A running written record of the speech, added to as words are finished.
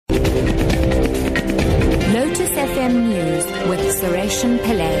FM News with Sureshan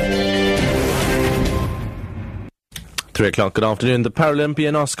Pillay. 3 o'clock, good afternoon. The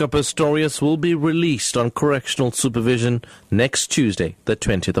Paralympian Oscar Pistorius will be released on correctional supervision next Tuesday, the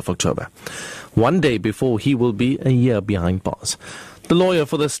 20th of October, one day before he will be a year behind bars. The lawyer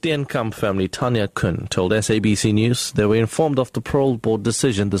for the Steenkamp family, Tanya Kuhn, told SABC News they were informed of the parole board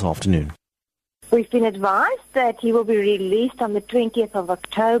decision this afternoon. We've been advised that he will be released on the 20th of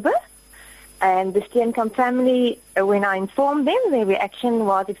October. And the Steenkamp family, when I informed them, their reaction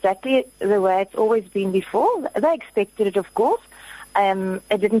was exactly the way it's always been before. They expected it, of course.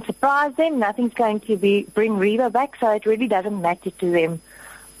 It didn't surprise them. Nothing's going to bring Reva back, so it really doesn't matter to them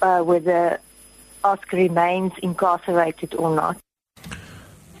whether Oscar remains incarcerated or not.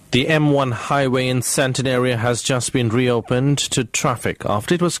 The M1 highway in Sandton area has just been reopened to traffic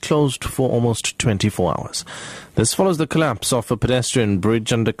after it was closed for almost 24 hours. This follows the collapse of a pedestrian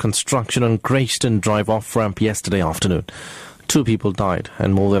bridge under construction on Greyston Drive off-ramp yesterday afternoon. 2 people died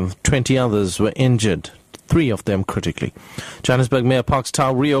and more than 20 others were injured, 3 of them critically. Johannesburg Mayor Parks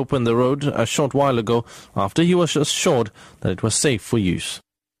Tau reopened the road a short while ago after he was assured that it was safe for use.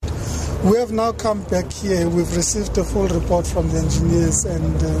 We have now come back here. We've received a full report from the engineers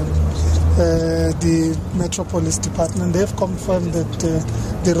and the Metropolis Department. They've confirmed that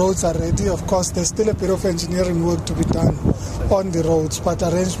the roads are ready. Of course, there's still a bit of engineering work to be done on the roads, but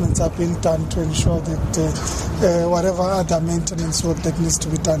arrangements are being done to ensure that whatever other maintenance work that needs to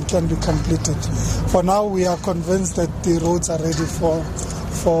be done can be completed. For now, we are convinced that the roads are ready for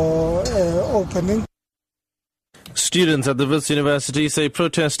opening. Students at the Wits University say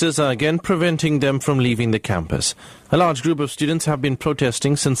protesters are again preventing them from leaving the campus. A large group of students have been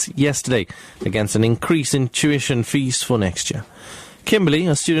protesting since yesterday against an increase in tuition fees for next year. Kimberly,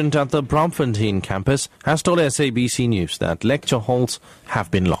 a student at the Braamfontein campus, has told SABC News that lecture halls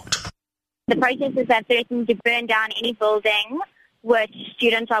have been locked. The protesters have threatened to burn down any building which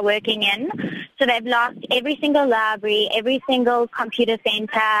students are working in. So they've locked every single library, every single computer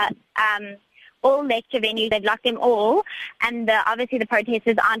centre, all lecture venues. They've locked them all, and obviously the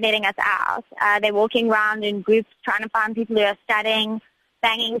protesters aren't letting us out. They're walking around in groups trying to find people who are studying,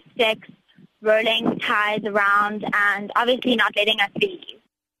 banging sticks, rolling ties around, and obviously not letting us leave.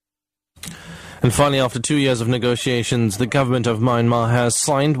 And finally, after 2 years of negotiations, the government of Myanmar has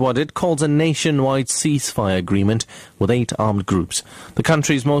signed what it calls a nationwide ceasefire agreement with 8 armed groups. The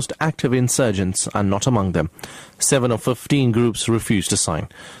country's most active insurgents are not among them. 7 of 15 groups refuse to sign.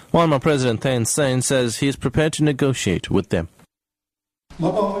 Myanmar President Thein Sein says he is prepared to negotiate with them.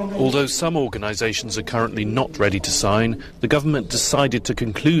 Although some organisations are currently not ready to sign, the government decided to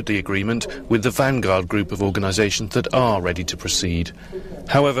conclude the agreement with the vanguard group of organisations that are ready to proceed.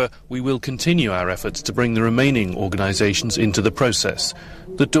 However, we will continue our efforts to bring the remaining organisations into the process.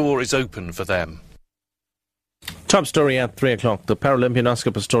 The door is open for them. Top story at 3 o'clock. The Paralympian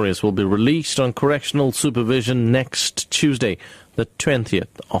Oscar Pistorius will be released on correctional supervision next Tuesday, the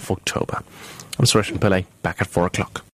 20th of October. I'm Suresh Pillay, back at 4 o'clock.